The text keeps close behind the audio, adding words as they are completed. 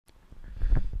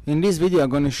In this video I'm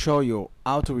going to show you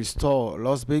how to restore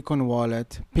lost Bitcoin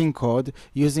wallet pin code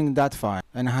using that file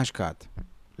and Hashcat.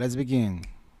 Let's begin.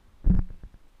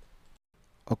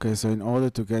 Okay, so in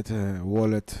order to get a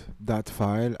wallet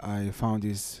file, I found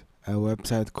this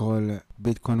website called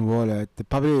Bitcoin Wallet.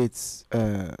 Probably it's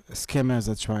scammers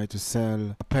that try to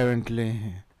sell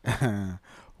apparently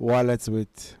wallets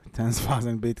with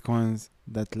 10,000 bitcoins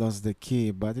that lost the key,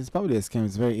 but it's probably a scam.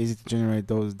 It's very easy to generate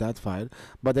those file,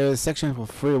 but there is a section for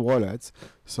free wallets,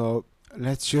 so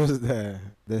let's choose the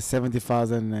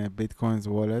 70,000 bitcoins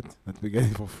wallet that we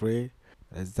get for free.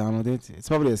 Let's download it. It's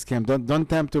probably a scam. Don't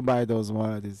attempt to buy those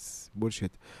wallets. It's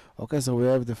bullshit. Okay, so we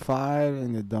have the file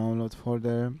in the download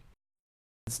folder.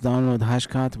 Let's download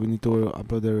Hashcat. We need to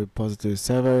upload the repository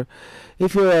server.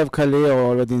 If you have Kali or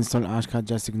already installed Hashcat,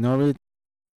 just ignore it.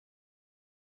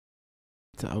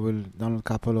 I will download a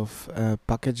couple of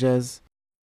packages.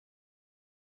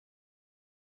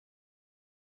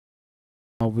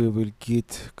 Now we will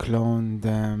git clone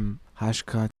the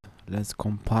Hashcat. Let's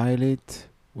compile it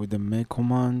with the make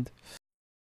command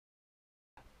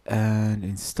and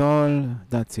install.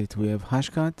 That's it. We have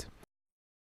Hashcat.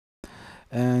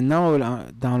 And now I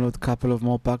will download a couple of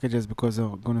more packages because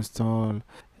I'm going to install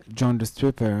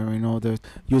johntheripper in order to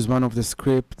use one of the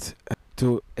scripts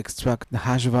to extract the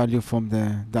hash value from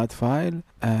the file.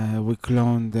 We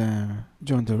clone the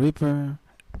johntheripper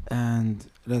and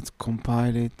let's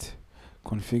compile it,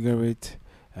 configure it,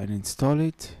 and install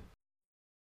it.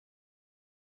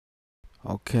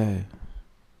 Okay,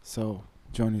 so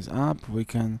John is up. We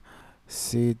can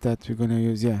see that we're gonna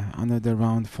use under the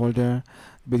round folder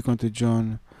Bitcoin to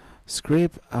John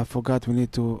script. I forgot we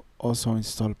need to also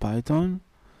install Python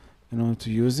in order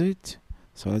to use it.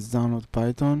 So let's download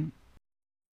Python.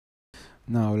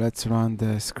 Now let's run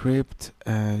the script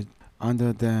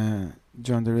under the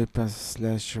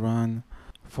johntheripper/run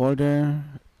folder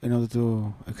in order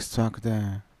to extract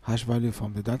the hash value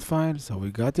from the file. So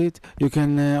we got it. You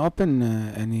can open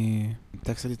any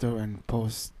text editor and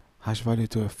post hash value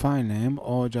to a file name,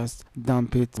 or just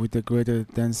dump it with the greater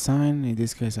than sign. In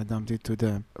this case I dumped it to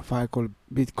the file called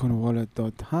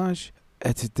bitcoin-wallet.hash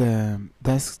at the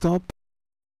desktop.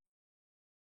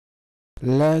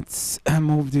 Let's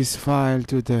move this file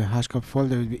to the Hashcat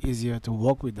folder. It will be easier to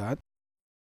work with that.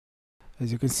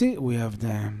 As you can see, we have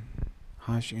the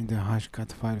hash in the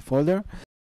Hashcat file folder.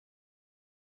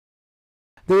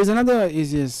 There is another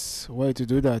easiest way to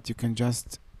do that. You can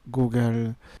just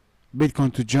Google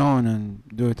Bitcoin to John and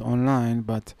do it online,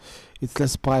 but it's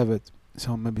less private,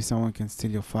 so maybe someone can steal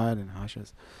your file and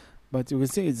hashes. But you can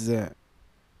see it's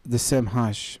the same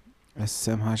hash,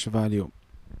 same hash value.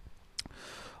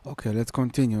 Okay, let's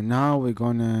continue. Now we're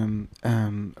gonna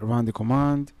run the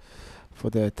command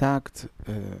for the attacked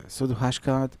sudo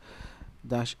hashcat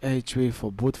 -h3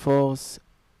 for brute force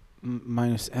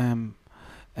 -m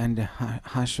and the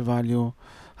hash value,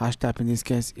 hash type in this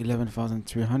case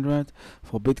 11,300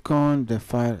 for Bitcoin, the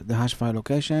hash file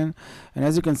location. And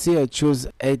as you can see, I choose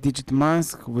 8-digit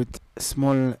mask with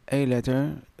small a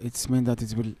letter. It means that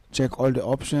it will check all the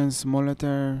options, small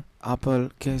letter,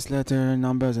 uppercase letter,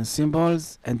 numbers and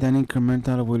symbols, and then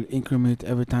incremental will increment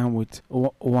every time with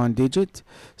 1 digit.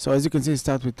 So as you can see, it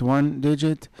starts with 1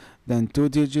 digit, then 2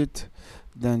 digit,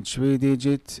 then 3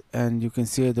 digit, and you can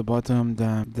see at the bottom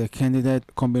the candidate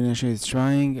combination is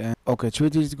trying. And okay, 3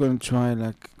 digits gonna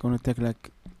take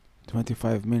like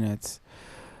 25 minutes,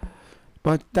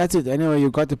 but that's it. Anyway, you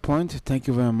got the point. Thank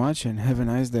you very much and have a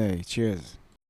nice day. Cheers.